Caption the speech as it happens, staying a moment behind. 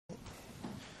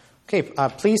Okay,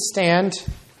 please stand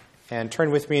and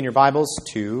turn with me in your Bibles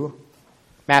to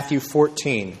Matthew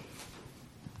 14.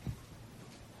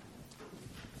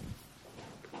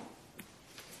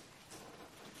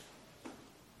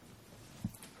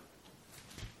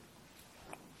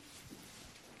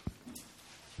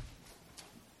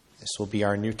 This will be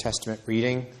our New Testament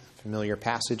reading, familiar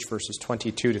passage, verses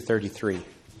 22 to 33.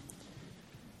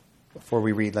 Before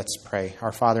we read, let's pray.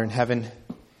 Our Father in heaven,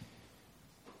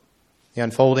 the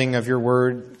unfolding of your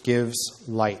word gives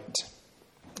light.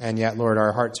 And yet, Lord,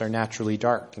 our hearts are naturally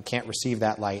dark and can't receive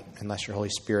that light unless your Holy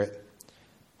Spirit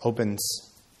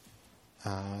opens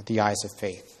the eyes of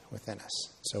faith within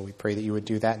us. So we pray that you would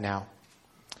do that now,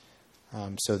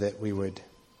 so that we would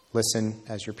listen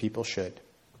as your people should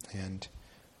and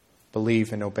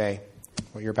believe and obey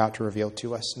what you're about to reveal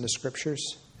to us in the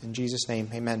Scriptures. In Jesus' name,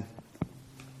 amen.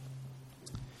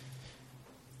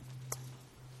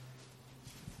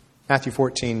 Matthew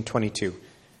 14:22.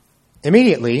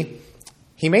 Immediately,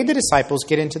 he made the disciples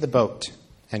get into the boat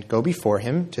and go before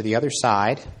him to the other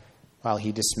side while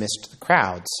he dismissed the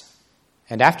crowds.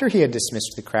 And after he had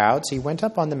dismissed the crowds, he went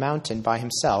up on the mountain by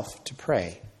himself to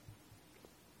pray.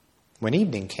 When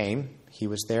evening came, he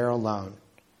was there alone.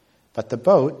 But the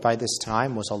boat by this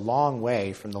time was a long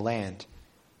way from the land,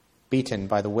 beaten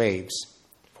by the waves,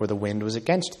 for the wind was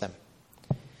against them.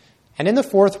 And in the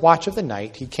fourth watch of the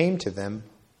night, he came to them,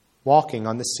 walking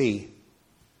on the sea.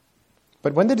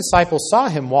 But when the disciples saw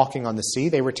him walking on the sea,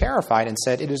 they were terrified and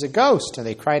said, "It is a ghost," and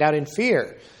they cried out in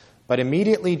fear. But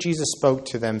immediately Jesus spoke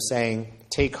to them, saying,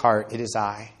 "Take heart, it is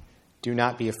I. Do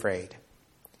not be afraid."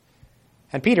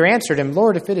 And Peter answered him,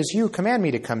 "Lord, if it is you, command me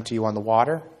to come to you on the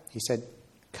water." He said,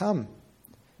 "Come."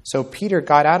 So Peter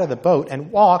got out of the boat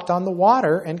and walked on the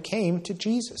water and came to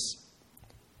Jesus.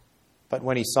 But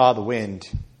when he saw the wind,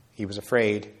 he was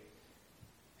afraid.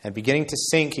 And beginning to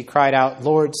sink, he cried out,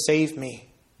 "Lord, save me."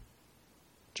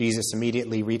 Jesus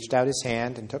immediately reached out his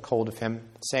hand and took hold of him,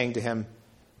 saying to him,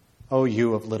 "O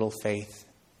you of little faith,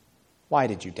 why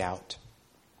did you doubt?"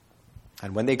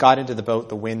 And when they got into the boat,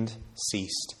 the wind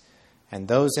ceased, and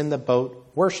those in the boat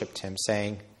worshipped him,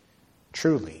 saying,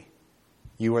 "Truly,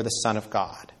 you are the Son of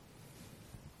God."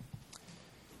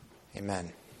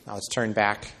 Amen. Now let's turn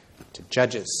back to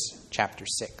Judges chapter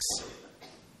 6.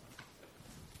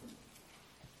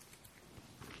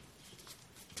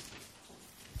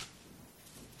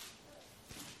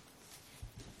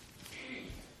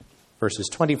 Verses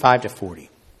 25 to 40.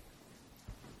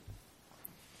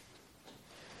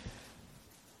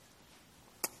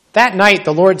 That night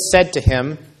the Lord said to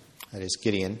him, that is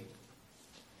Gideon,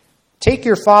 "Take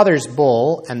your father's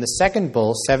bull and the second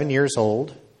bull, 7 years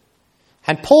old,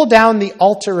 and pull down the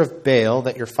altar of Baal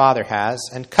that your father has,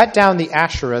 and cut down the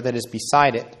Asherah that is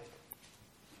beside it,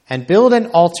 and build an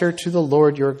altar to the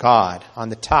Lord your God on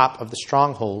the top of the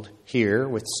stronghold here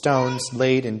with stones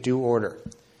laid in due order.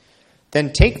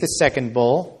 Then take the second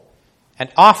bull and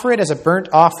offer it as a burnt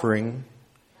offering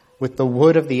with the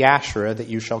wood of the Asherah that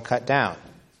you shall cut down."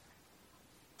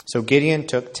 So Gideon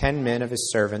took 10 men of his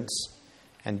servants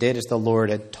and did as the Lord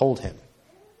had told him.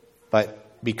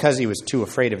 But because he was too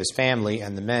afraid of his family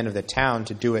and the men of the town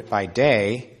to do it by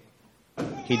day,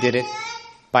 he did it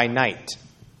by night.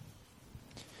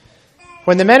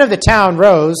 When the men of the town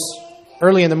rose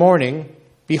early in the morning,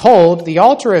 behold, the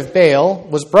altar of Baal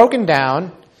was broken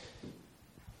down,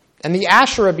 and the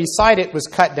Asherah beside it was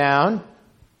cut down,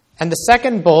 and the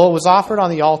second bull was offered on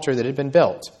the altar that had been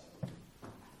built.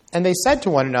 And they said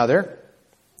to one another,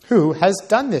 "Who has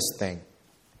done this thing?"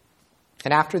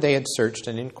 And after they had searched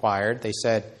and inquired, they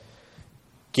said,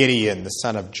 "Gideon, the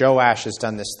son of Joash, has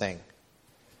done this thing."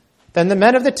 Then the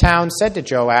men of the town said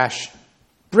to Joash,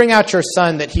 "Bring out your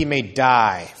son that he may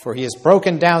die, for he has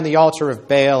broken down the altar of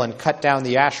Baal and cut down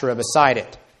the Asherah beside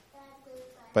it."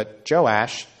 But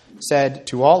Joash said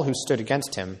to all who stood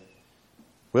against him,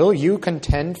 "Will you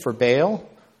contend for Baal,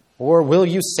 or will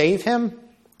you save him?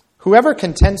 Whoever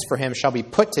contends for him shall be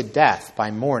put to death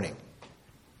by morning.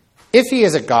 If he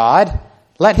is a god,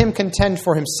 let him contend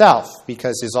for himself,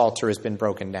 because his altar has been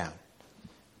broken down."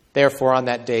 Therefore on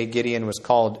that day Gideon was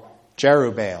called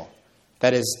Jerubbaal,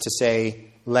 that is to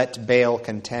say, "Let Baal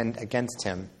contend against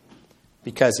him,"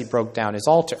 because he broke down his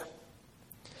altar.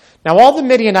 Now all the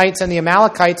Midianites and the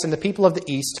Amalekites and the people of the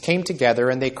east came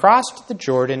together, and they crossed the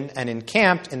Jordan and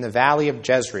encamped in the valley of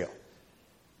Jezreel.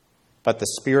 But the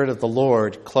Spirit of the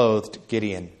Lord clothed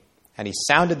Gideon, and he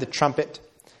sounded the trumpet,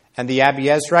 and the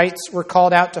Abiezrites were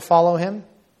called out to follow him.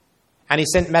 And he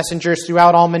sent messengers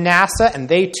throughout all Manasseh, and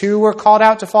they too were called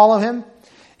out to follow him.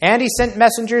 And he sent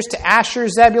messengers to Asher,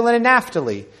 Zebulun, and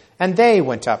Naphtali, and they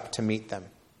went up to meet them.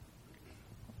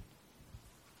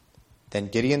 Then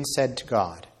Gideon said to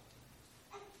God,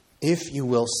 "If you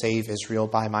will save Israel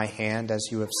by my hand, as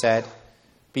you have said,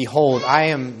 behold, I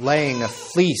am laying a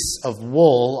fleece of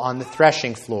wool on the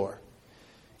threshing floor.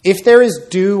 If there is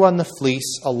dew on the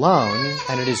fleece alone,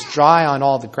 and it is dry on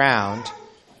all the ground,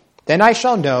 then I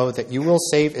shall know that you will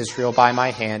save Israel by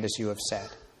my hand, as you have said."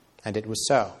 And it was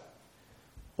so.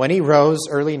 When he rose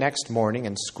early next morning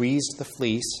and squeezed the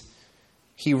fleece,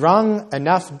 he wrung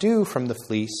enough dew from the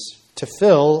fleece to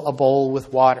fill a bowl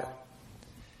with water.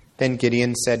 Then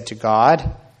Gideon said to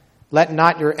God, "Let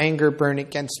not your anger burn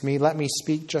against me. Let me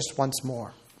speak just once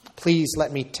more. Please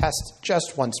let me test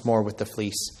just once more with the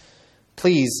fleece.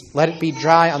 Please let it be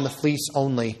dry on the fleece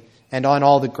only, and on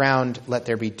all the ground let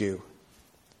there be dew."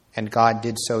 And God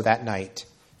did so that night,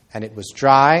 and it was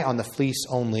dry on the fleece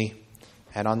only,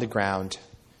 and on the ground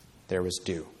there was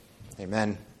dew.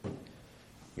 Amen.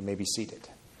 You may be seated.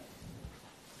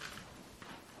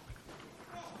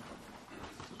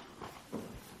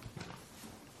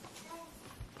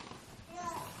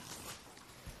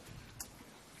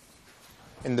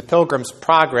 In the Pilgrim's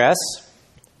Progress,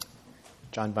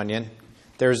 John Bunyan,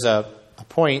 there's a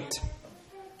point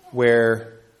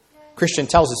where Christian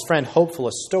tells his friend Hopeful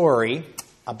a story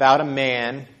about a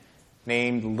man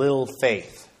named Little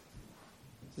Faith.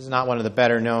 This is not one of the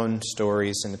better known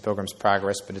stories in the Pilgrim's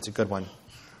Progress, but it's a good one.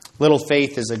 Little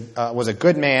Faith was a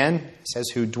good man, it says,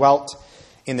 who dwelt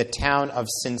in the town of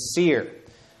Sincere.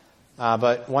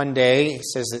 But one day, he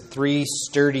says that 3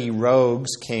 sturdy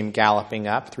rogues came galloping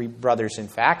up, 3 brothers, in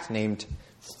fact, named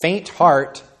Faint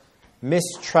Heart,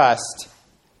 Mistrust,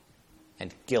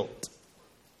 and Guilt.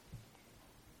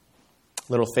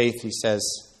 Little Faith, he says,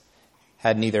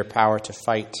 had neither power to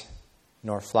fight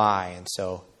nor fly, and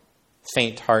so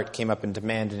Faint Heart came up and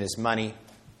demanded his money.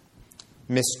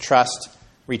 Mistrust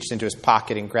reached into his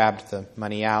pocket and grabbed the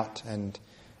money out, and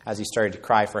as he started to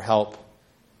cry for help,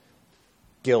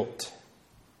 Guilt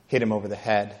hit him over the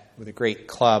head with a great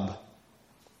club,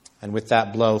 and with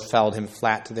that blow felled him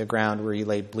flat to the ground, where he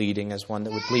lay bleeding as one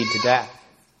that would bleed to death.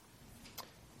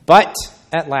 But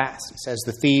at last, he says,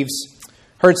 the thieves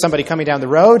heard somebody coming down the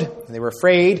road, and they were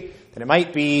afraid that it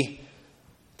might be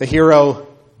the hero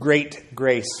Great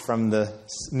Grace from the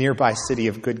nearby city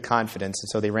of Good Confidence, and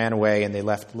so they ran away, and they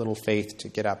left Little Faith to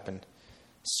get up and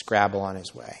scrabble on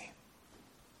his way.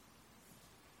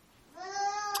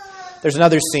 There's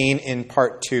another scene in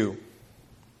part 2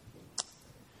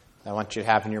 I want you to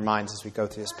have in your minds as we go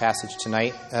through this passage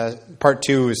tonight. Part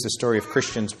 2 is the story of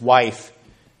Christian's wife,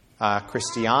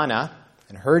 Christiana,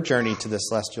 and her journey to the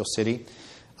celestial city,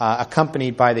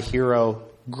 accompanied by the hero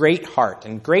Greatheart.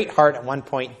 And Greatheart at one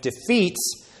point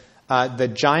defeats the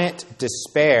giant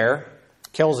Despair,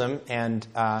 kills him, and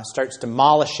starts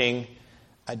demolishing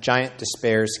Giant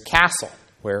Despair's castle,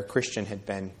 where Christian had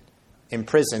been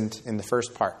imprisoned in the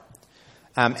first part.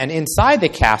 And inside the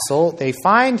castle, they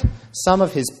find some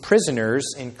of his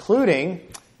prisoners, including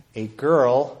a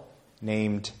girl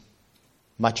named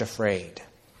Much Afraid.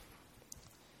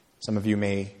 Some of you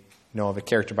may know of a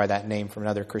character by that name from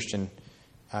another Christian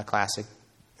classic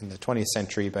in the 20th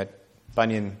century, but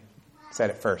Bunyan said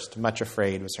it first. Much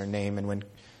Afraid was her name. And when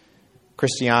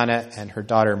Christiana and her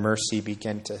daughter Mercy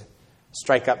began to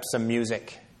strike up some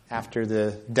music after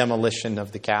the demolition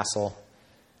of the castle,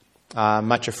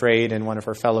 Much Afraid and one of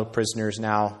her fellow prisoners,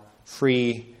 now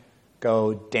free,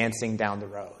 go dancing down the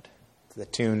road to the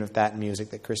tune of that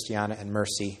music that Christiana and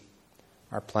Mercy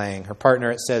are playing. Her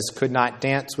partner, it says, could not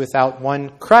dance without one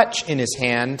crutch in his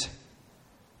hand,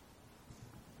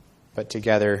 but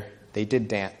together they did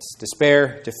dance.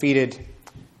 Despair defeated,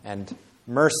 and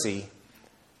Mercy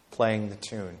playing the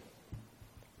tune.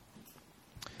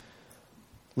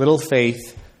 Little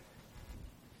Faith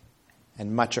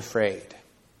and Much Afraid.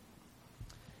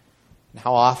 And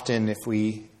how often, if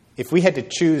we had to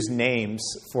choose names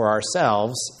for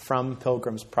ourselves from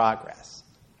Pilgrim's Progress,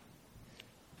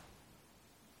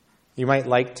 you might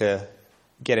like to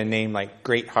get a name like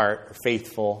Greatheart or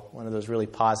Faithful, one of those really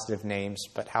positive names,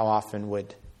 but how often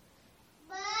would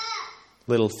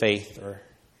Little Faith or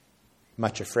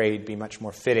Much Afraid be much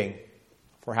more fitting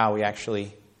for how we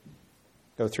actually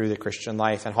go through the Christian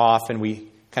life, and how often we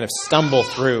kind of stumble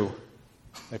through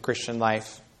the Christian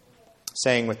life,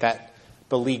 saying with that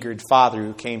beleaguered father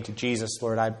who came to Jesus,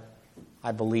 Lord,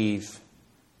 I believe,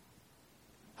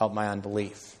 help my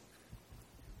unbelief.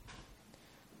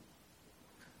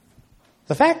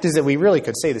 The fact is that we really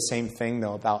could say the same thing,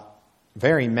 though, about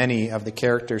very many of the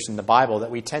characters in the Bible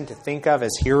that we tend to think of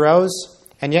as heroes,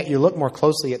 and yet you look more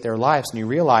closely at their lives and you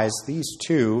realize these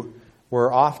two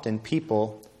were often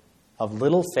people of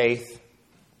little faith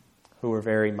who were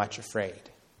very much afraid.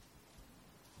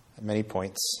 At many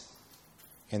points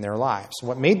in their lives.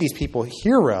 What made these people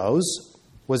heroes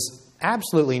was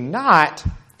absolutely not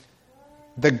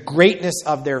the greatness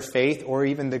of their faith or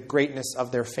even the greatness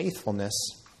of their faithfulness.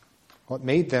 What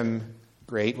made them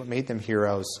great, what made them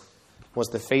heroes, was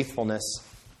the faithfulness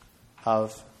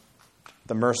of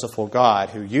the merciful God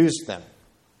who used them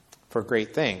for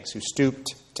great things, who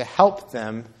stooped to help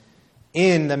them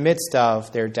in the midst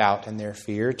of their doubt and their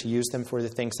fear, to use them for the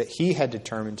things that he had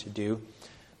determined to do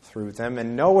through them.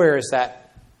 And nowhere is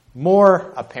that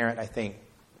more apparent, I think,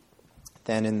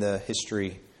 than in the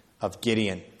history of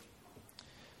Gideon,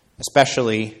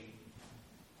 especially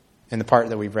in the part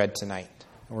that we've read tonight.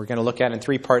 And we're going to look at in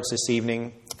three parts this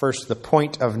evening. First, the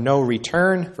point of no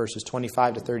return, verses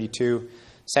 25 to 32.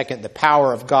 Second, the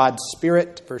power of God's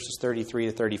Spirit, verses 33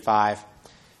 to 35.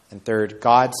 And third,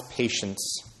 God's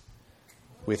patience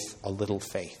with a little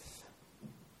faith.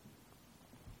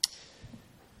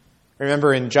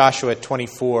 Remember in Joshua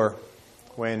 24,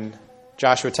 when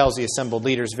Joshua tells the assembled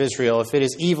leaders of Israel, if it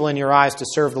is evil in your eyes to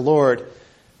serve the Lord,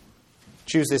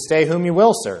 choose this day whom you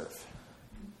will serve.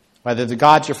 Whether the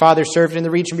gods your fathers served in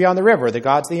the region beyond the river, the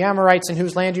gods of the Amorites in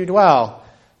whose land you dwell.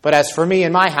 But as for me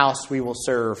and my house, we will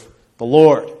serve the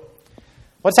Lord.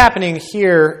 What's happening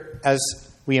here as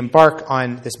we embark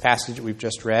on this passage that we've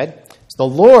just read is the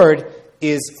Lord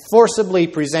is forcibly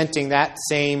presenting that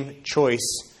same choice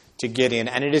to Gideon.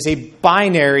 And it is a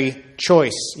binary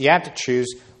choice. You have to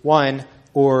choose one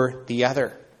or the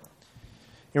other.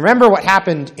 You remember what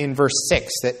happened in verse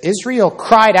 6, that Israel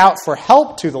cried out for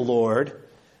help to the Lord,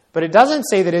 but it doesn't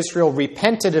say that Israel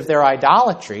repented of their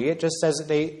idolatry. It just says that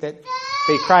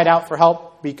they cried out for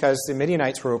help because the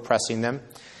Midianites were oppressing them.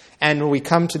 And when we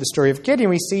come to the story of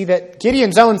Gideon, we see that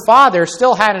Gideon's own father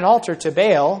still had an altar to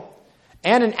Baal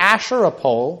and an Asherah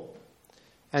pole.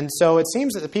 And so it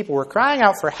seems that the people were crying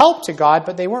out for help to God,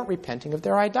 but they weren't repenting of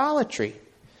their idolatry.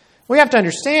 We have to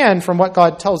understand from what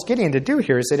God tells Gideon to do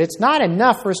here is that it's not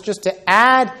enough for us just to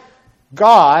add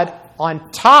God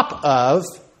on top of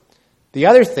the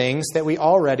other things that we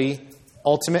already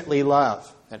ultimately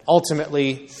love and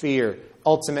ultimately fear,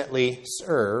 ultimately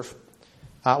serve,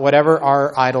 whatever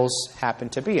our idols happen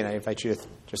to be. And I invite you to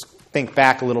just think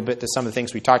back a little bit to some of the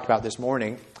things we talked about this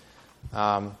morning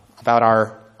about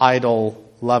our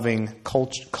idol-loving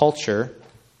culture.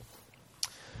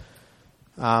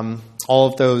 All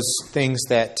of those things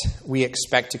that we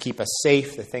expect to keep us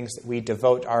safe, the things that we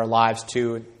devote our lives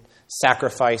to,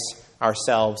 sacrifice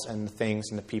ourselves and the things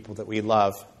and the people that we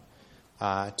love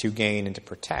to gain and to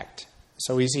protect. It's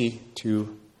so easy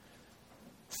to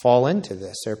fall into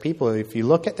this. There are people, if you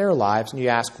look at their lives and you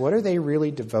ask, what are they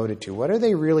really devoted to? What are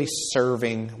they really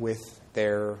serving with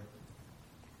their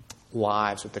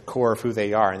lives, with the core of who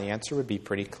they are? And the answer would be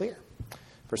pretty clear.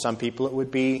 For some people, it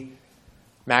would be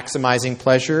maximizing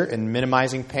pleasure and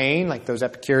minimizing pain, like those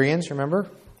Epicureans, remember?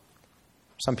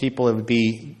 Some people, it would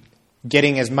be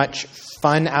getting as much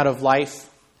fun out of life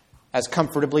as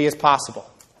comfortably as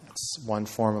possible. That's one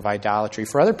form of idolatry.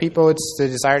 For other people, it's the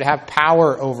desire to have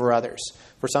power over others.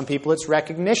 For some people, it's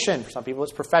recognition. For some people,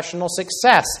 it's professional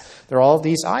success. There are all of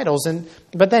these idols.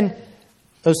 But then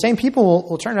those same people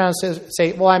will turn around and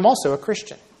say, well, I'm also a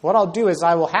Christian. What I'll do is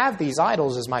I will have these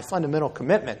idols as my fundamental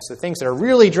commitments, the things that are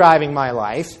really driving my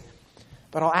life,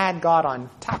 but I'll add God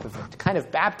on top of it, to kind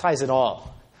of baptize it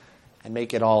all and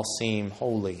make it all seem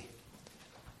holy.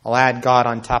 I'll add God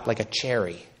on top like a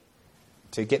cherry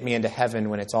to get me into heaven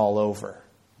when it's all over.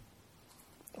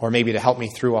 Or maybe to help me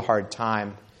through a hard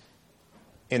time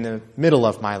in the middle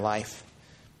of my life.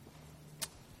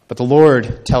 But the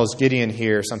Lord tells Gideon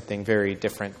here something very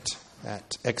different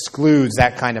that excludes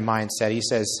that kind of mindset. He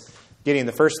says, Gideon,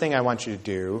 the first thing I want you to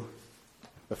do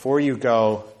before you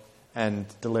go and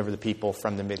deliver the people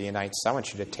from the Midianites, I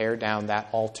want you to tear down that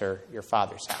altar, your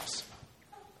father's house.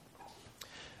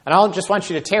 And I don't just want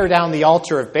you to tear down the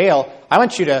altar of Baal. I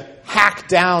want you to hack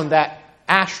down that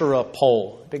Asherah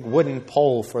pole, a big wooden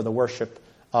pole for the worship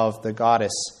of the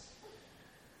goddess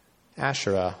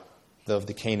Asherah of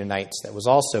the Canaanites that was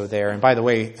also there. And by the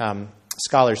way,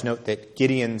 scholars note that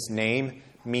Gideon's name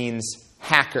means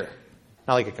hacker,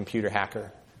 not like a computer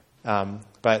hacker,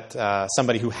 but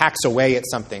somebody who hacks away at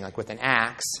something, like with an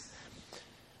axe.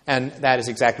 And that is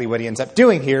exactly what he ends up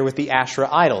doing here with the Asherah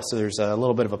idol. So there's a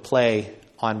little bit of a play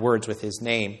on words with his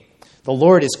name. The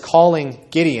Lord is calling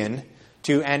Gideon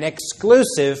to an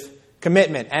exclusive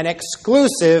commitment, an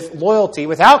exclusive loyalty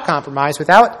without compromise,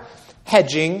 without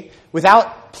hedging,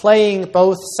 without playing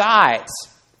both sides.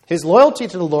 His loyalty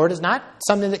to the Lord is not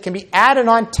something that can be added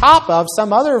on top of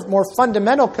some other more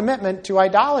fundamental commitment to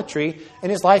idolatry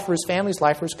in his life or his family's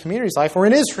life or his community's life or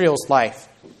in Israel's life.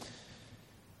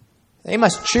 They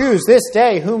must choose this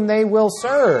day whom they will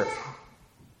serve.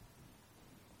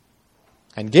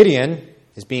 And Gideon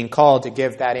is being called to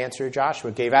give that answer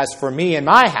Joshua gave. As for me and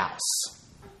my house,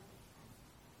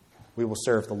 we will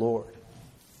serve the Lord.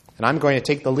 And I'm going to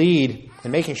take the lead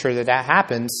in making sure that that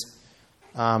happens,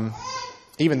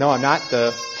 even though I'm not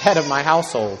the head of my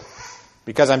household,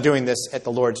 because I'm doing this at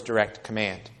the Lord's direct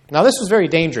command. Now, this was very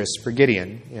dangerous for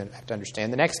Gideon. You have to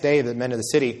understand. The next day, the men of the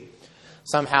city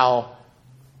somehow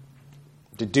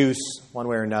deduce one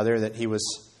way or another that he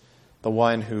was the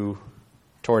one who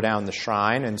tore down the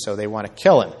shrine, and so they want to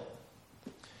kill him.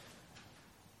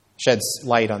 Sheds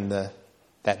light on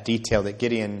that detail that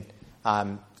Gideon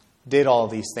did all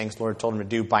of these things the Lord told him to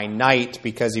do by night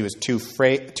because he was too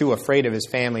afraid of his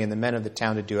family and the men of the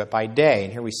town to do it by day.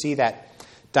 And here we see that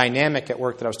dynamic at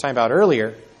work that I was talking about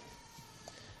earlier.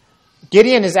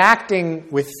 Gideon is acting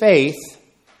with faith,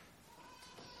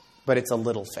 but it's a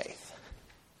little faith.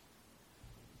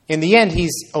 In the end,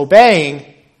 he's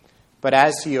obeying, but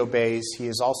as he obeys, he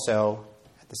is also,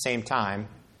 at the same time,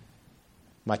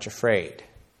 much afraid.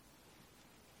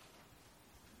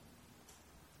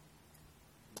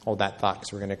 Hold that thought,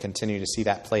 because we're going to continue to see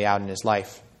that play out in his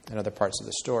life and other parts of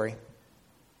the story.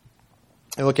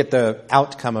 And look at the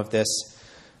outcome of this.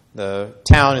 The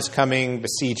town is coming,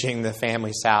 besieging the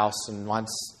family's house, and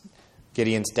wants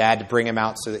Gideon's dad to bring him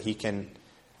out so that he can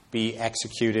be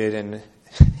executed. And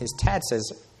his dad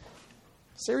says,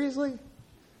 Seriously,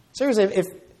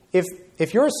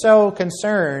 if you're so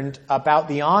concerned about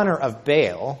the honor of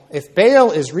Baal, if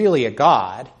Baal is really a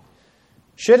god,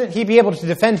 shouldn't he be able to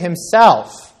defend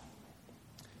himself?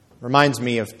 Reminds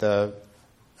me of the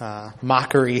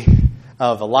mockery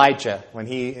of Elijah when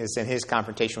he is in his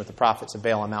confrontation with the prophets of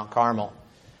Baal on Mount Carmel.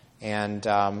 And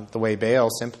the way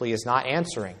Baal simply is not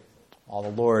answering. All the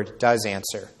Lord does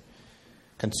answer,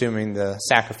 consuming the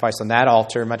sacrifice on that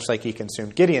altar, much like he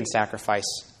consumed Gideon's sacrifice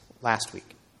last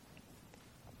week.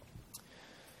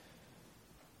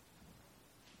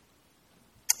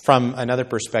 From another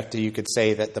perspective, you could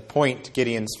say that the point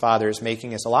Gideon's father is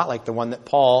making is a lot like the one that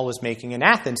Paul was making in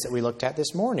Athens that we looked at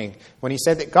this morning, when he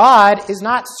said that God is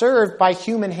not served by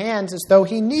human hands as though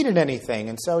he needed anything.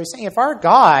 And so he's saying if our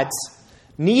gods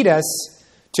need us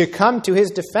to come to his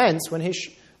defense when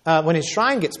his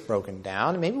shrine gets broken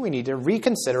down, maybe we need to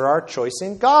reconsider our choice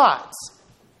in gods.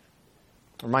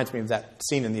 It reminds me of that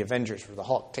scene in The Avengers where the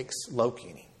Hulk takes Loki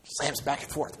and he slams back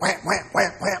and forth, wham, wham,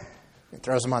 wham, wham, and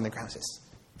throws him on the ground and says,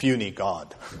 "Puny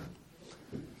God."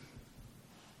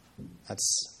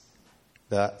 That's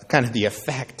the kind of the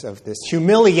effect of this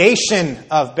humiliation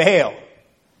of Baal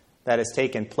that has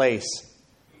taken place.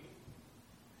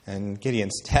 And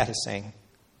Gideon's dad is saying,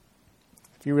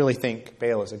 if you really think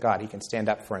Baal is a god, he can stand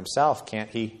up for himself, can't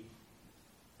he?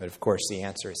 But of course the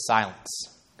answer is silence,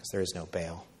 because there is no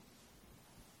Baal.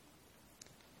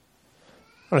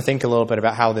 I want to think a little bit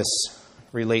about how this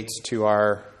relates to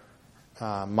our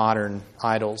modern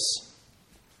idols.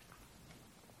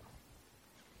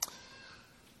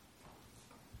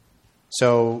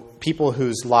 So people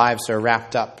whose lives are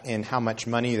wrapped up in how much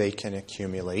money they can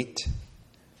accumulate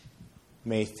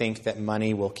may think that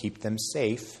money will keep them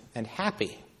safe and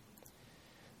happy.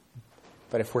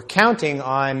 But if we're counting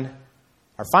on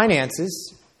our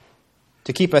finances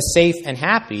to keep us safe and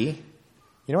happy,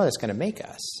 you know what it's going to make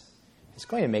us? It's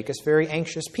going to make us very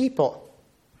anxious people.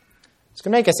 It's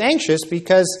going to make us anxious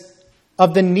because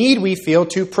of the need we feel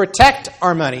to protect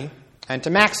our money and to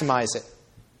maximize it.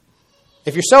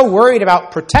 If you're so worried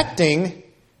about protecting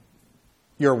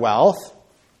your wealth,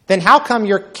 then how come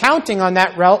you're counting on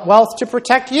that wealth to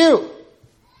protect you?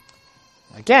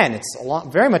 Again, it's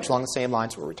very much along the same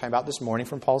lines what we were talking about this morning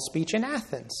from Paul's speech in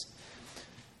Athens.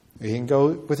 We can go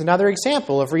with another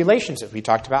example of relationships. We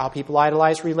talked about how people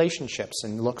idolize relationships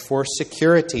and look for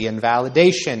security and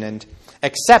validation and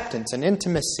acceptance and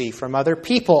intimacy from other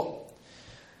people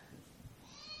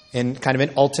in kind of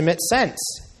an ultimate sense.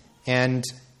 And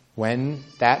when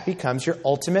that becomes your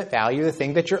ultimate value, the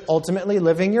thing that you're ultimately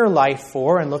living your life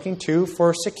for and looking to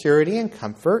for security and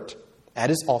comfort, that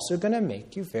is also going to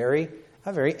make you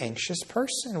a very anxious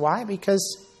person. Why?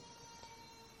 Because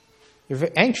you're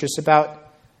anxious about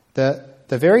the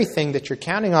very thing that you're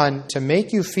counting on to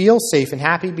make you feel safe and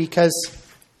happy, because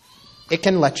it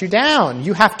can let you down.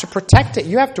 You have to protect it.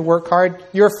 You have to work hard.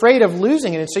 You're afraid of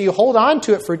losing it, and so you hold on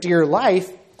to it for dear life,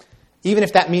 even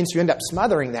if that means you end up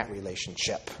smothering that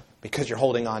relationship because you're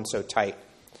holding on so tight.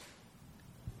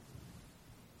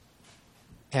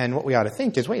 And what we ought to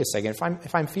think is, wait a second,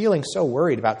 if I'm feeling so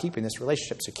worried about keeping this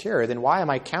relationship secure, then why am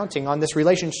I counting on this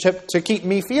relationship to keep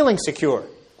me feeling secure?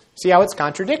 See how it's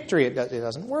contradictory? It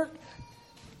doesn't work.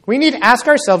 We need to ask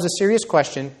ourselves a serious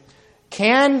question.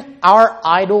 Can our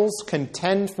idols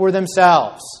contend for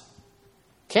themselves?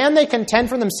 Can they contend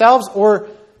for themselves, or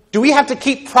do we have to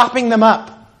keep propping them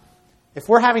up? If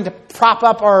we're having to prop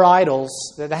up our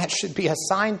idols, that should be a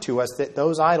sign to us that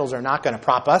those idols are not going to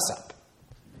prop us up.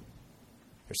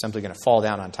 They're simply going to fall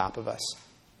down on top of us.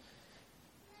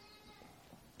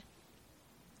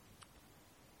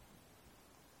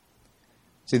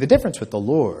 See, the difference with the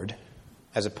Lord,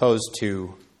 as opposed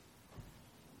to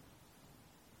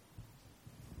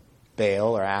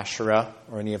Baal or Asherah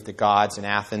or any of the gods in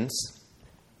Athens,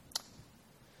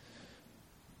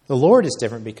 the Lord is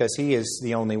different because he is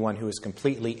the only one who is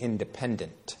completely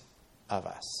independent of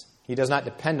us. He does not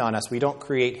depend on us. We don't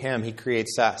create him. He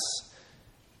creates us.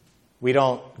 We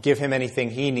don't give him anything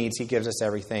he needs. He gives us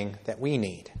everything that we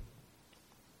need.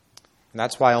 And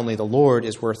that's why only the Lord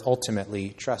is worth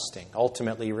ultimately trusting,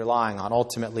 ultimately relying on,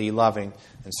 ultimately loving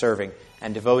and serving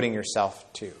and devoting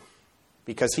yourself to.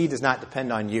 Because he does not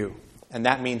depend on you. And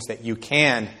that means that you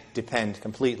can depend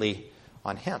completely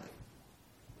on him.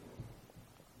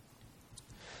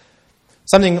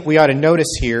 Something we ought to notice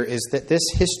here is that this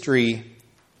history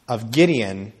of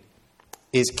Gideon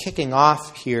is kicking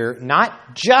off here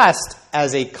not just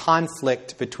as a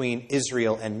conflict between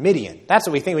Israel and Midian. That's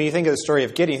what we think. When you think of the story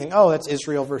of Gideon, you think, oh, that's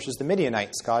Israel versus the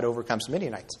Midianites. God overcomes the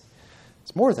Midianites.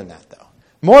 It's more than that, though.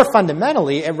 More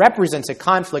fundamentally, it represents a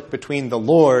conflict between the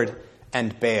Lord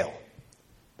and Baal.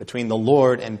 Between the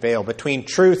Lord and Baal. Between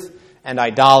truth and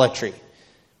idolatry.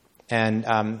 And,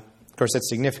 of course, that's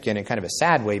significant in kind of a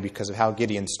sad way because of how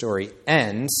Gideon's story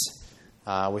ends.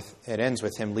 It ends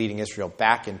with him leading Israel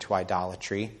back into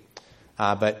idolatry.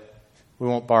 But we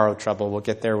won't borrow trouble. We'll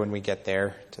get there when we get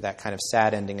there to that kind of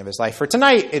sad ending of his life. For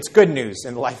tonight, it's good news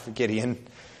in the life of Gideon.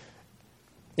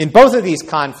 In both of these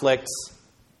conflicts,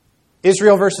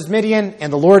 Israel versus Midian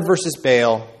and the Lord versus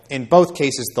Baal, in both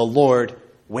cases, the Lord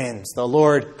wins. The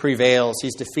Lord prevails.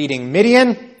 He's defeating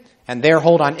Midian and their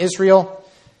hold on Israel.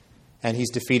 And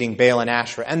he's defeating Baal and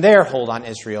Asherah and their hold on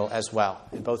Israel as well.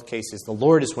 In both cases, the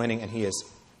Lord is winning and he is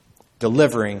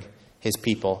delivering his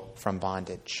people from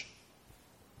bondage.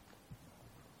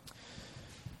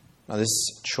 Now,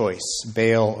 this choice,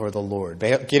 Baal or the Lord.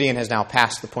 Gideon has now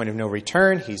passed the point of no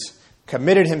return. He's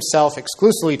committed himself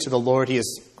exclusively to the Lord. He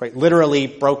has quite literally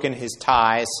broken his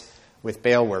ties with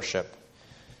Baal worship.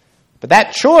 But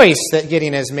that choice that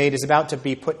Gideon has made is about to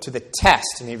be put to the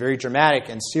test in a very dramatic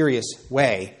and serious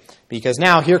way. Because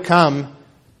now here come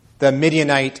the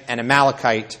Midianite and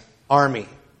Amalekite armies.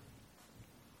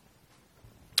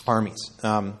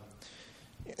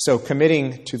 So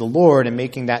committing to the Lord and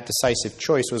making that decisive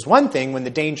choice was one thing when the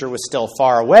danger was still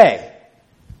far away.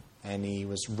 And he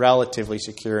was relatively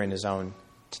secure in his own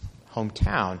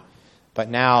hometown. But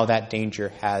now that danger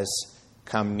has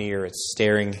come near. It's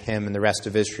staring him and the rest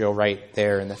of Israel right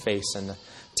there in the face. And the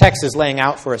text is laying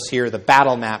out for us here the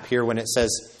battle map here when it says,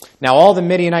 now all the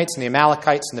Midianites and the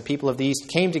Amalekites and the people of the east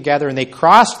came together and they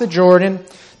crossed the Jordan.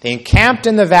 They encamped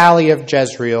in the valley of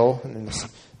Jezreel, in the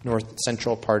north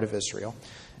central part of Israel.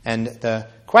 And the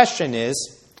question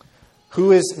is,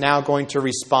 who is now going to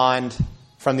respond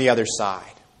from the other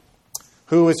side?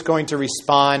 Who is going to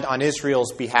respond on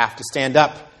Israel's behalf to stand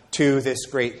up to this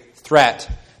great threat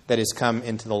that has come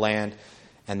into the land?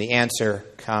 And the answer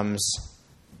comes,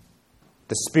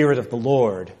 the Spirit of the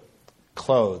Lord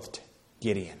clothed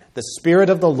Gideon. The Spirit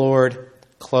of the Lord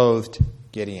clothed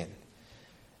Gideon.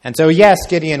 And so, yes,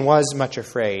 Gideon was much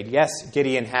afraid. Yes,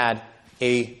 Gideon had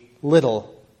a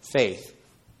little faith.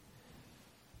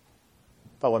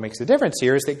 But what makes the difference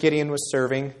here is that Gideon was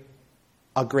serving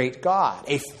a great God,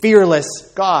 a fearless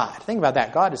God. Think about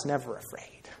that. God is never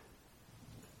afraid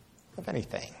of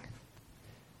anything.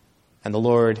 And the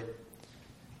Lord,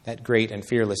 that great and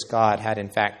fearless God, had in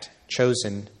fact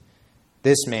chosen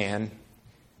this man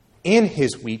in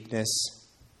his weakness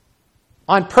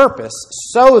on purpose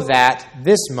so that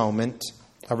this moment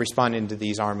of responding to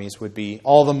these armies would be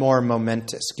all the more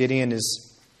momentous. Gideon is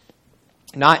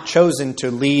not chosen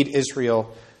to lead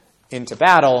Israel into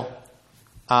battle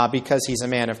because he's a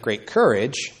man of great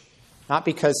courage, not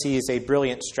because he is a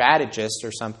brilliant strategist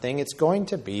or something. It's going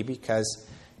to be because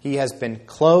he has been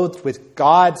clothed with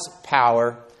God's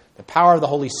power, the power of the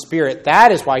Holy Spirit.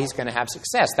 That is why he's going to have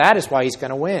success. That is why he's going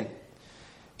to win.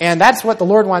 And that's what the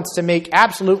Lord wants to make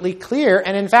absolutely clear.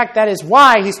 And in fact, that is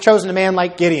why he's chosen a man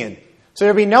like Gideon. So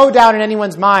there'll be no doubt in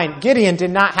anyone's mind, Gideon did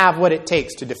not have what it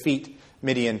takes to defeat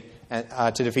Midian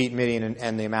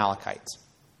and the Amalekites.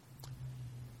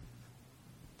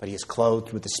 But he is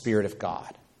clothed with the Spirit of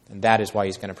God. And that is why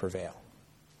he's going to prevail.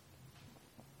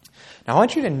 Now I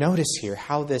want you to notice here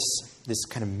how this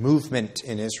kind of movement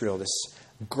in Israel, this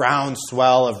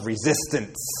groundswell of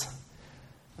resistance,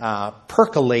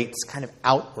 percolates kind of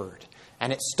outward.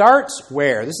 And it starts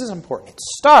where? This is important. It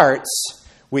starts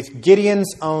with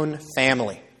Gideon's own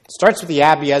family. It starts with the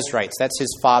Abiezrites. That's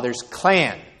his father's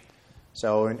clan.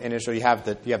 So in Israel you have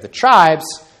the tribes,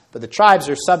 but the tribes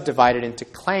are subdivided into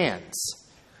clans.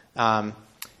 Of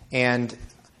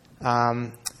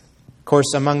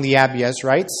course, among the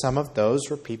Abiezrites, some of those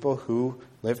were people who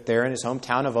lived there in his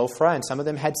hometown of Ophrah, and some of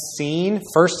them had seen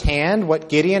firsthand what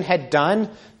Gideon had done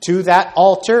to that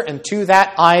altar and to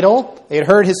that idol. They had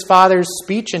heard his father's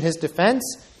speech in his defense.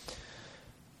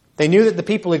 They knew that the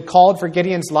people had called for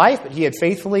Gideon's life, but he had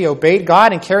faithfully obeyed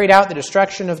God and carried out the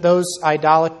destruction of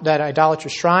that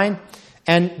idolatrous shrine.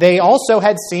 And they also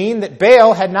had seen that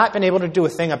Baal had not been able to do a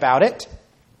thing about it.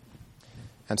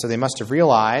 And so they must have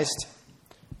realized,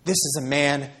 this is a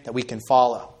man that we can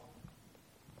follow.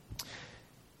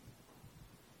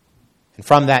 And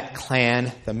from that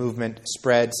clan, the movement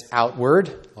spreads outward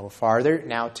a little farther,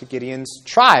 now to Gideon's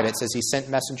tribe. It says he sent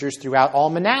messengers throughout all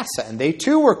Manasseh, and they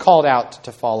too were called out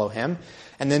to follow him.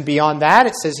 And then beyond that,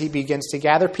 it says he begins to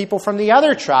gather people from the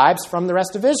other tribes from the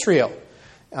rest of Israel.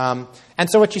 And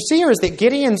so what you see here is that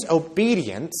Gideon's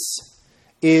obedience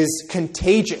is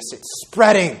contagious. It's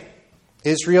spreading.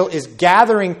 Israel is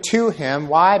gathering to him.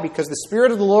 Why? Because the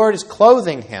Spirit of the Lord is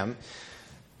clothing him.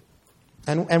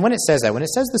 And when it says that, when it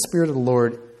says the Spirit of the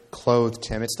Lord clothed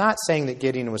him, it's not saying that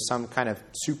Gideon was some kind of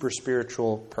super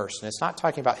spiritual person. It's not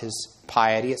talking about his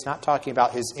piety. It's not talking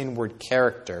about his inward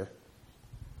character.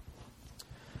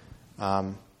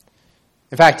 In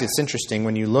fact, it's interesting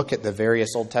when you look at the various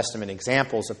Old Testament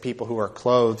examples of people who are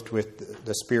clothed with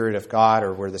the Spirit of God,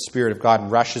 or where the Spirit of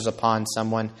God rushes upon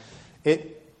someone.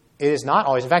 It is not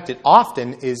always, in fact, it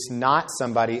often is not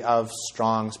somebody of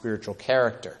strong spiritual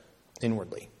character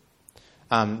inwardly.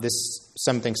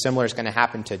 Something similar is going to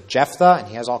happen to Jephthah, and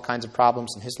he has all kinds of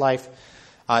problems in his life.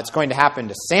 It's going to happen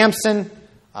to Samson,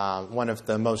 one of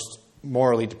the most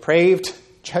morally depraved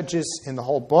judges in the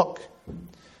whole book.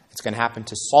 It's going to happen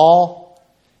to Saul,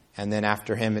 and then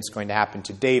after him it's going to happen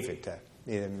to David,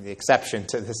 the exception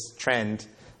to this trend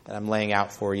that I'm laying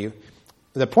out for you.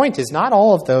 The point is, not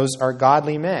all of those are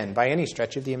godly men by any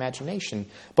stretch of the imagination.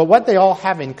 But what they all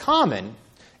have in common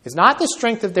is not the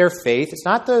strength of their faith. It's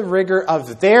not the rigor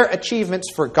of their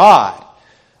achievements for God.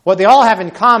 What they all have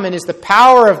in common is the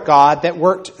power of God that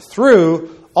worked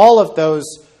through all of those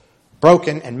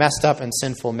broken and messed up and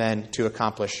sinful men to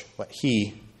accomplish what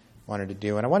he wanted to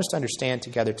do. And I want us to understand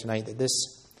together tonight that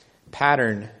this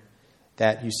pattern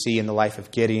that you see in the life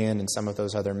of Gideon and some of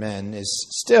those other men is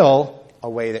still a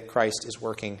way that Christ is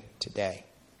working today.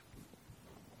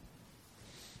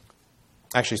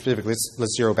 Actually, specifically,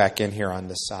 let's zero back in here on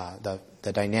this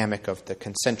the dynamic of the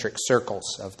concentric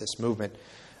circles of this movement.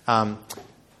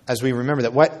 As we remember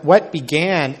that what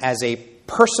began as a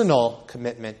personal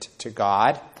commitment to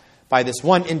God by this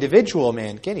one individual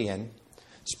man, Gideon,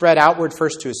 spread outward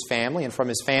first to his family, and from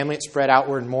his family it spread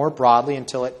outward more broadly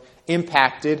until it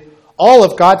impacted all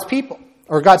of God's people,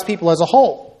 or God's people as a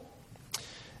whole.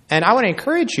 And I want to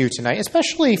encourage you tonight,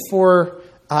 especially for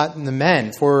the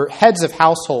men, for heads of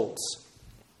households.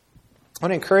 I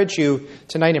want to encourage you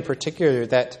tonight in particular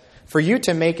that for you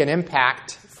to make an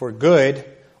impact for good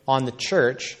on the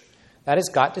church, that has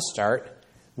got to start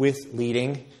with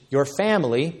leading your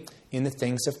family in the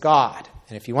things of God.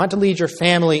 And if you want to lead your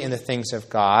family in the things of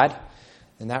God,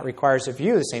 then that requires of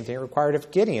you the same thing it required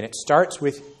of Gideon. It starts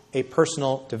with a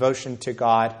personal devotion to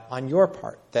God on your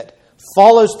part that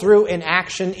follows through in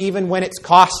action even when it's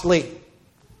costly.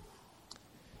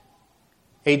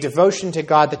 A devotion to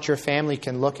God that your family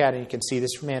can look at and you can see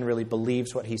this man really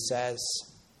believes what he says.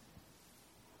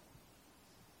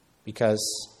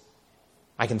 Because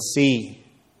I can see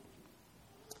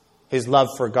his love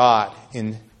for God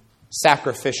in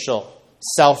sacrificial,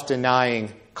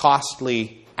 self-denying,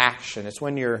 costly action. It's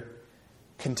when you're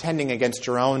contending against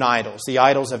your own idols, the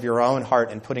idols of your own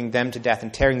heart, and putting them to death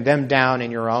and tearing them down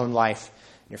in your own life.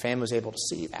 Your family is able to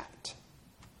see that.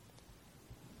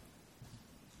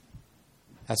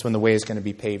 That's when the way is going to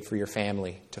be paved for your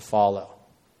family to follow,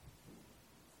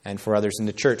 and for others in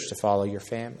the church to follow your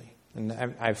family.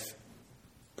 And I've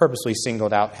purposely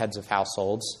singled out heads of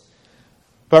households,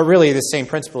 but really the same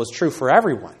principle is true for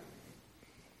everyone.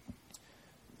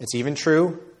 It's even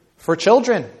true for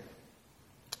children.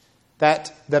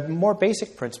 That the more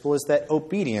basic principle is that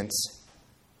obedience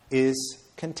is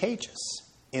contagious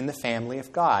in the family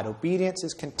of God. Obedience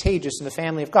is contagious in the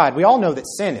family of God. We all know that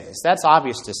sin is. That's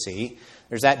obvious to see.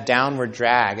 There's that downward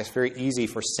drag. It's very easy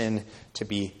for sin to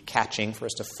be catching, for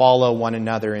us to follow one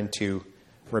another into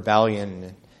rebellion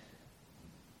and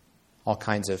all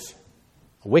kinds of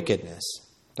wickedness.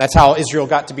 That's how Israel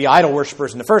got to be idol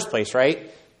worshippers in the first place, right?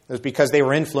 It was because they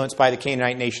were influenced by the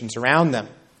Canaanite nations around them.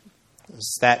 It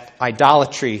was that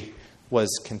idolatry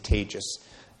was contagious.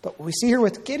 But what we see here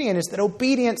with Gideon is that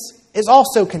obedience is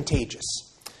also contagious.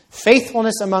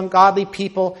 Faithfulness among godly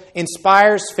people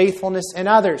inspires faithfulness in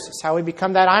others. It's how we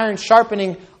become that iron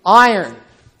sharpening iron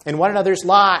in one another's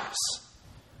lives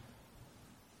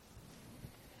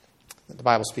that the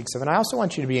Bible speaks of. And I also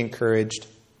want you to be encouraged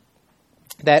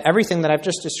that everything that I've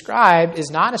just described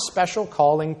is not a special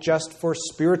calling just for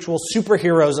spiritual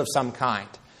superheroes of some kind,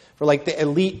 for like the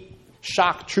elite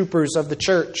shock troopers of the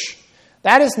church.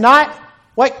 That is not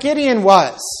what Gideon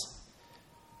was.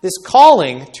 This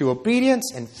calling to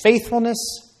obedience and faithfulness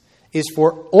is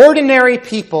for ordinary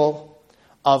people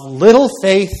of little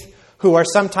faith who are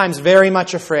sometimes very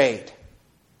much afraid.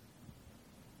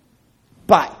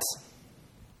 But,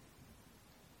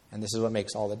 and this is what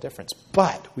makes all the difference,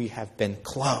 but we have been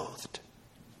clothed.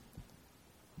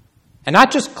 And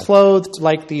not just clothed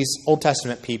like these Old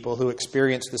Testament people who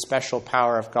experienced the special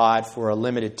power of God for a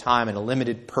limited time and a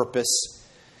limited purpose.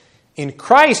 In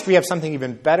Christ, we have something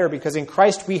even better, because in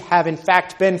Christ we have in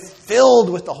fact been filled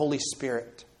with the Holy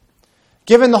Spirit.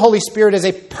 Given the Holy Spirit as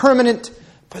a permanent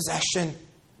possession,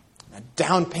 a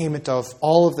down payment of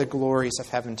all of the glories of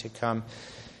heaven to come.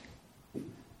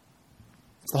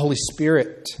 It's the Holy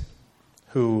Spirit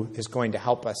who is going to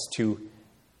help us to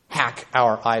hack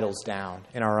our idols down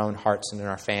in our own hearts and in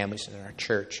our families and in our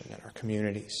church and in our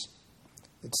communities.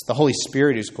 It's the Holy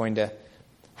Spirit who's going to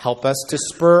help us to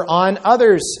spur on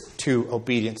others to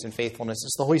obedience and faithfulness.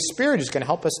 It's the Holy Spirit who's going to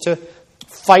help us to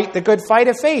fight the good fight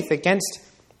of faith against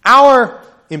our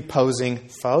imposing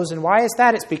foes. And why is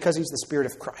that? It's because He's the Spirit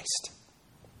of Christ.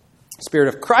 The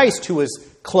Spirit of Christ who was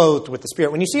clothed with the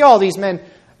Spirit. When you see all these men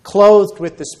clothed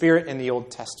with the Spirit in the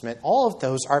Old Testament, all of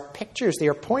those are pictures. They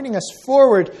are pointing us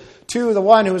forward to the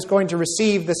one who is going to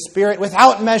receive the Spirit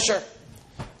without measure.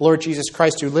 Lord Jesus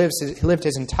Christ, who lived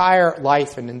His entire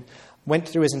life and went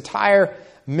through His entire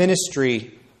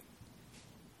ministry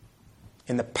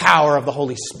in the power of the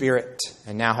Holy Spirit,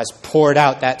 and now has poured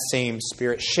out that same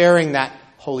Spirit, sharing that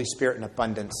Holy Spirit in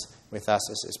abundance with us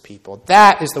as His people.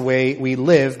 That is the way we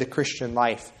live the Christian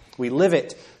life. We live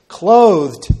it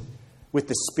clothed with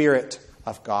the Spirit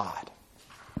of God.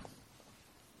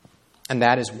 And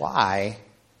that is why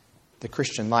the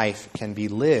Christian life can be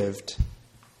lived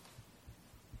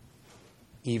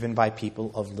even by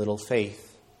people of little faith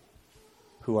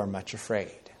who are much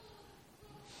afraid.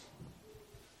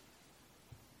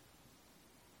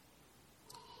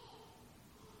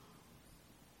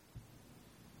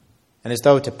 And as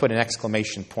though to put an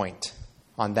exclamation point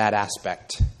on that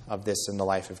aspect of this in the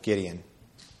life of Gideon,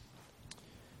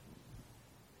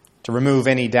 to remove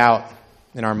any doubt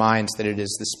in our minds that it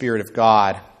is the Spirit of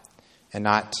God and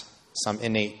not some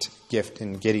innate gift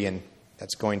in Gideon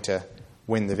that's going to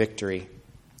win the victory,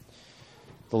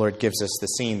 the Lord gives us the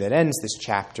scene that ends this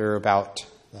chapter about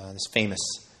this famous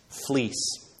fleece.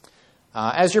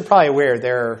 As you're probably aware,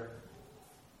 there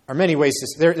are many ways.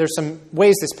 There's some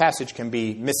ways this passage can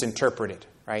be misinterpreted,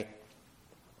 right?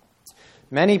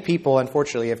 Many people,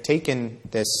 unfortunately, have taken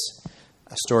this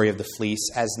story of the fleece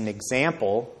as an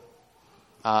example,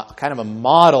 kind of a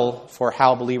model for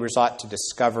how believers ought to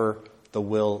discover the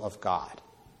will of God.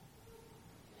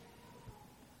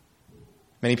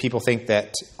 Many people think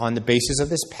that on the basis of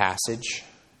this passage,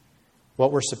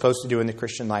 what we're supposed to do in the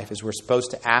Christian life is we're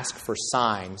supposed to ask for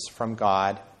signs from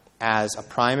God as a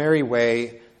primary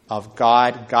way of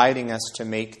God guiding us to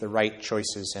make the right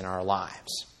choices in our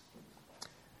lives.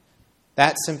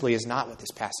 That simply is not what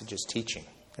this passage is teaching.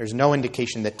 There's no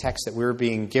indication in the text that we're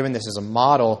being given this as a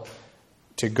model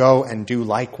to go and do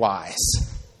likewise.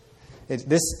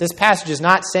 This passage is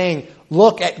not saying,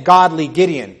 look at godly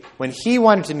Gideon. When he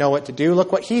wanted to know what to do,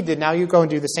 look what he did. Now you go and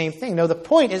do the same thing. No, the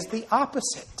point is the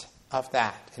opposite of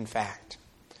that, in fact.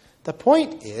 The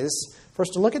point is, for us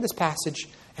to look at this passage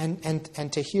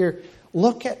and to hear,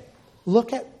 look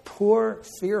at poor,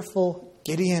 fearful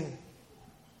Gideon.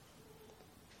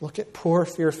 Look at poor,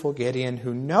 fearful Gideon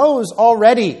who knows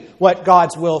already what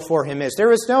God's will for him is.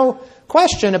 There is no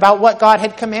question about what God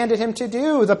had commanded him to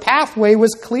do. The pathway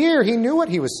was clear. He knew what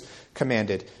he was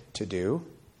commanded to do.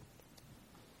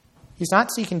 He's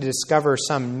not seeking to discover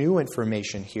some new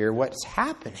information here. What's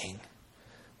happening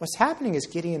is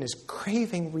Gideon is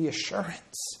craving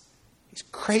reassurance. He's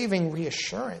craving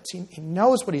reassurance. He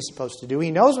knows what he's supposed to do.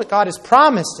 He knows what God has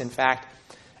promised, in fact,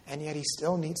 and yet he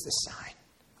still needs the sign.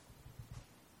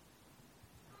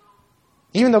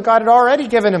 Even though God had already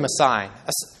given him a sign,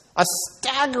 a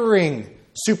staggering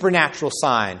supernatural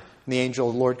sign. And the angel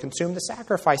of the Lord consumed the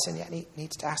sacrifice, and yet he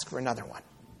needs to ask for another one.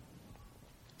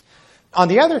 On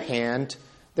the other hand,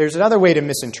 there's another way to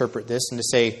misinterpret this and to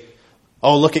say,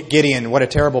 oh, look at Gideon, what a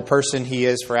terrible person he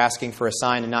is for asking for a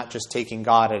sign and not just taking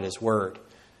God at his word.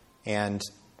 And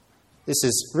this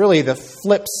is really the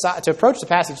flip side. To approach the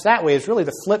passage that way is really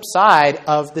the flip side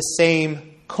of the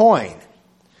same coin.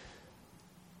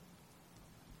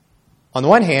 On the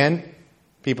one hand,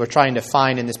 people are trying to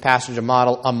find in this passage a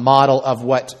model of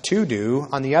what to do.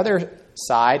 On the other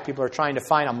side, people are trying to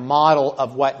find a model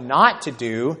of what not to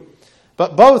do.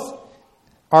 But both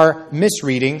are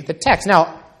misreading the text.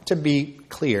 Now, to be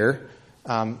clear,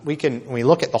 when we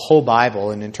look at the whole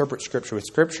Bible and interpret Scripture with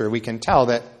Scripture, we can tell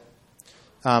that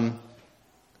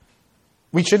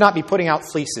we should not be putting out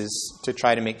fleeces to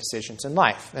try to make decisions in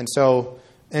life.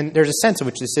 And there's a sense in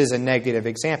which this is a negative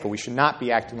example. We should not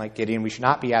be acting like Gideon. We should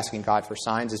not be asking God for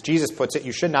signs. As Jesus puts it,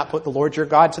 you should not put the Lord your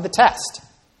God to the test.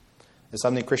 It's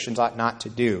something Christians ought not to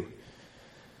do.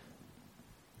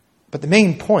 But the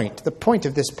main point, the point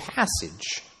of this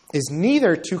passage, is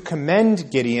neither to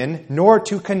commend Gideon nor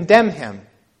to condemn him.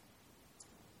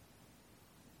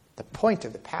 The point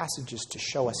of the passage is to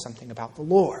show us something about the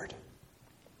Lord.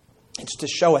 It's to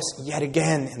show us yet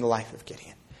again in the life of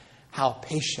Gideon how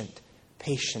patient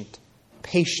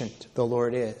the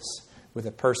Lord is with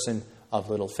a person of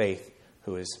little faith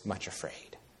who is much afraid.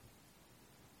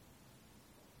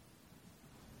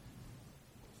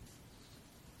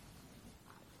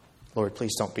 Lord,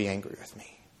 please don't be angry with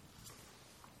me.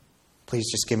 Please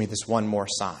just give me this one more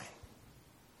sign.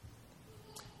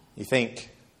 You think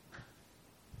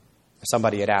if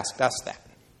somebody had asked us that,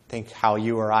 think how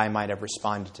you or I might have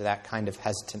responded to that kind of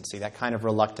hesitancy, that kind of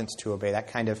reluctance to obey, that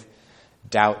kind of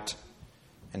doubt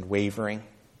and wavering,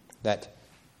 that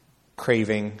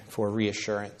craving for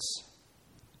reassurance.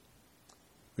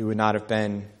 We would not have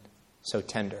been so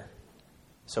tender,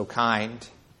 so kind,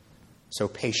 so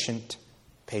patient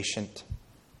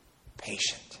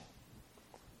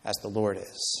as the Lord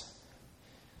is.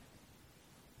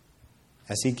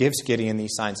 As he gives Gideon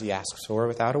these signs he asks for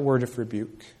without a word of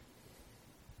rebuke.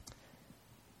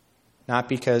 Not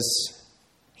because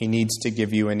he needs to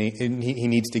give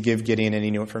Gideon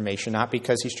any new information, not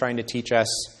because he's trying to teach us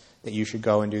that you should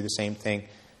go and do the same thing.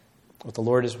 What the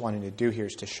Lord is wanting to do here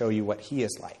is to show you what he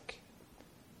is like.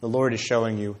 The Lord is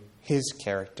showing you his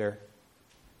character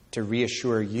to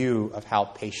reassure you of how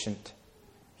patient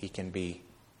he can be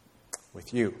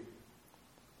with you.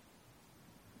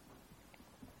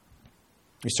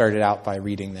 We started out by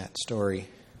reading that story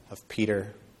of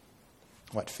Peter,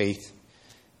 what faith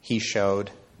he showed,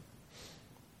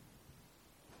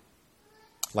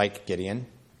 like Gideon,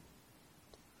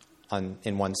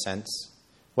 in one sense.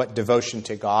 What devotion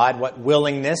to God, what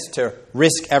willingness to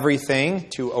risk everything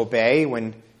to obey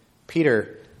when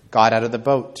Peter got out of the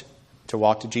boat to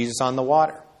walk to Jesus on the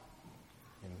water.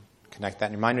 And connect that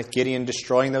in your mind with Gideon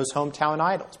destroying those hometown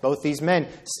idols. Both these men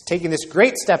taking this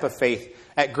great step of faith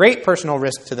at great personal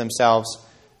risk to themselves,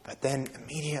 but then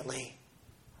immediately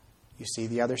you see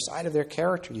the other side of their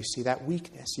character. You see that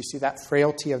weakness. You see that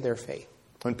frailty of their faith.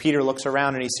 When Peter looks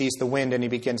around and he sees the wind and he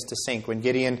begins to sink. When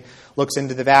Gideon looks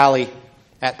into the valley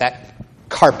at that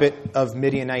carpet of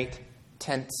Midianite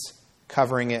tents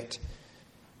covering it.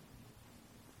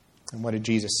 And what did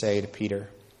Jesus say to Peter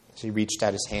as he reached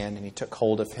out his hand and he took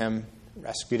hold of him,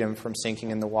 rescued him from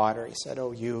sinking in the water? He said,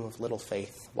 "Oh, you of little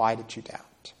faith, why did you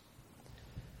doubt?"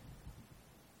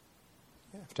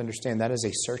 You have to understand that is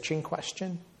a searching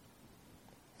question.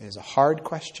 It is a hard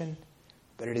question,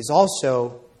 but it is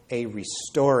also a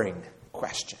restoring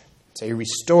question. It's a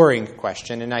restoring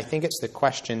question, and I think it's the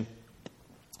question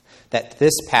that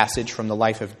this passage from the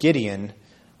life of Gideon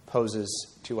poses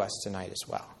to us tonight as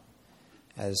well.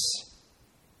 As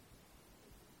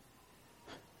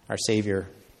our Savior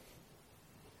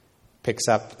picks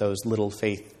up those little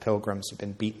faith pilgrims who've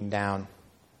been beaten down,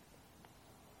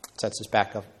 sets us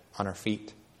back up on our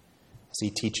feet, as he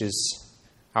teaches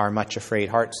our much afraid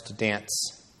hearts to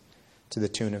dance to the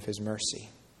tune of his mercy.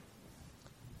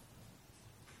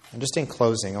 And just in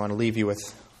closing, I want to leave you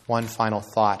with one final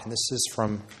thought, and this is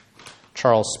from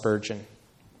Charles Spurgeon.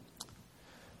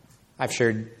 I've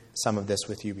shared some of this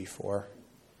with you before.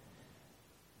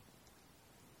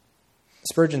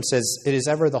 Spurgeon says, "It is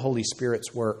ever the Holy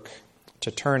Spirit's work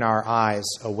to turn our eyes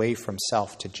away from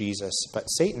self to Jesus, but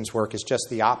Satan's work is just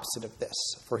the opposite of this,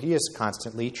 for he is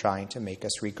constantly trying to make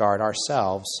us regard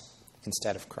ourselves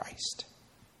instead of Christ."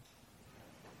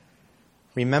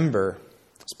 Remember,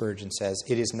 Spurgeon says,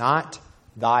 it is not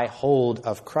thy hold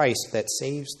of Christ that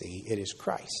saves thee, it is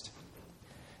Christ.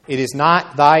 It is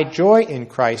not thy joy in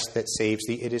Christ that saves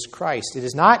thee, it is Christ. It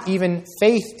is not even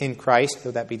faith in Christ,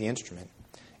 though that be the instrument.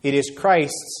 It is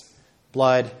Christ's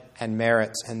blood and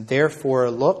merits, and therefore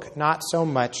look not so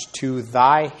much to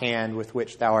thy hand with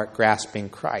which thou art grasping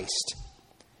Christ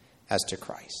as to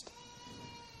Christ.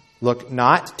 Look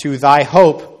not to thy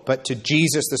hope, but to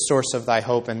Jesus, the source of thy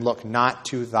hope, and look not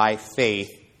to thy faith,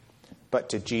 but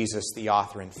to Jesus, the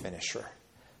author and finisher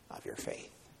of your faith.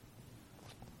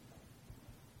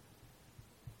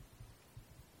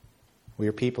 We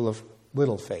are people of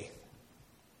little faith,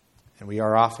 and we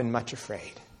are often much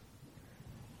afraid.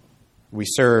 We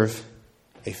serve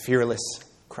a fearless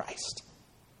Christ,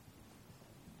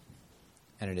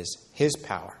 and it is His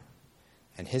power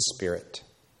and His Spirit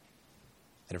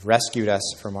that have rescued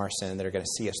us from our sin, that are going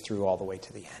to see us through all the way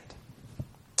to the end.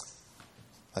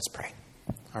 Let's pray.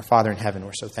 Our Father in heaven,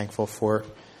 we're so thankful for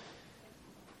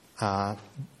the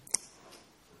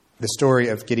story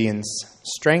of Gideon's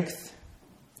strength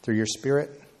through your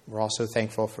Spirit. We're also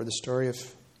thankful for the story of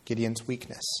Gideon's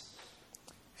weakness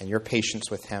and your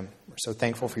patience with him. We're so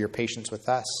thankful for your patience with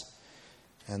us.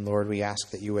 And Lord, we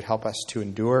ask that you would help us to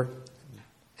endure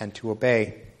and to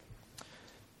obey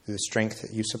through the strength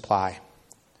that you supply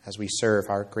as we serve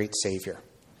our great Savior,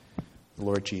 the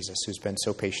Lord Jesus, who's been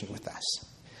so patient with us.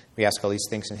 We ask all these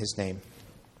things in his name.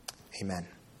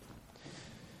 Amen.